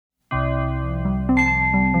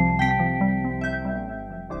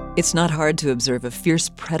It's not hard to observe a fierce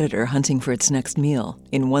predator hunting for its next meal.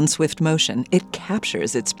 In one swift motion, it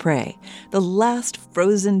captures its prey, the last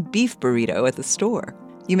frozen beef burrito at the store.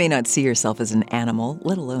 You may not see yourself as an animal,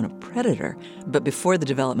 let alone a predator, but before the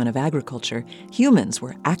development of agriculture, humans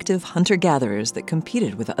were active hunter-gatherers that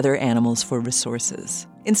competed with other animals for resources.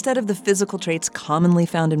 Instead of the physical traits commonly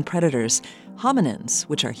found in predators, hominins,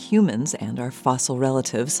 which are humans and our fossil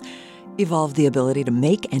relatives, evolved the ability to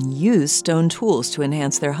make and use stone tools to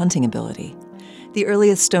enhance their hunting ability. The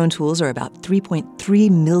earliest stone tools are about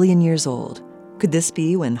 3.3 million years old. Could this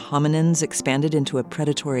be when hominins expanded into a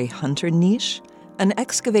predatory hunter niche? An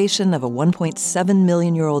excavation of a 1.7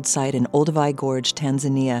 million-year-old site in Olduvai Gorge,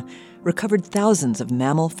 Tanzania, recovered thousands of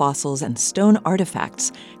mammal fossils and stone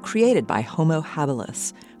artifacts created by Homo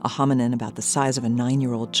habilis, a hominin about the size of a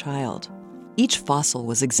 9-year-old child. Each fossil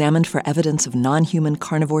was examined for evidence of non-human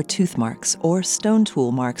carnivore tooth marks or stone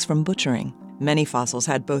tool marks from butchering. Many fossils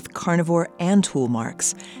had both carnivore and tool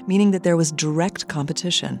marks, meaning that there was direct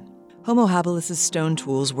competition. Homo habilis' stone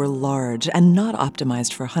tools were large and not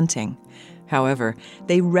optimized for hunting. However,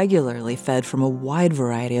 they regularly fed from a wide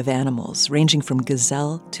variety of animals, ranging from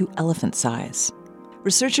gazelle to elephant size.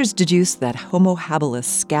 Researchers deduced that Homo habilis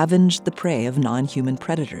scavenged the prey of non-human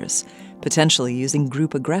predators, potentially using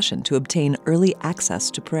group aggression to obtain early access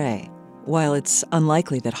to prey. While it's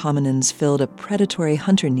unlikely that hominins filled a predatory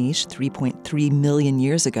hunter niche 3.3 million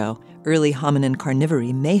years ago, early hominin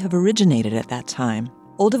carnivory may have originated at that time.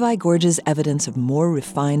 Olduvai Gorge's evidence of more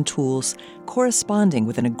refined tools corresponding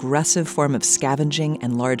with an aggressive form of scavenging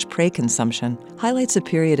and large prey consumption highlights a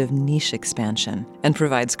period of niche expansion and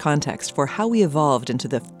provides context for how we evolved into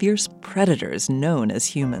the fierce predators known as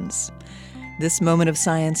humans. This moment of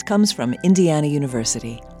science comes from Indiana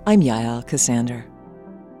University. I'm Yael Ksander.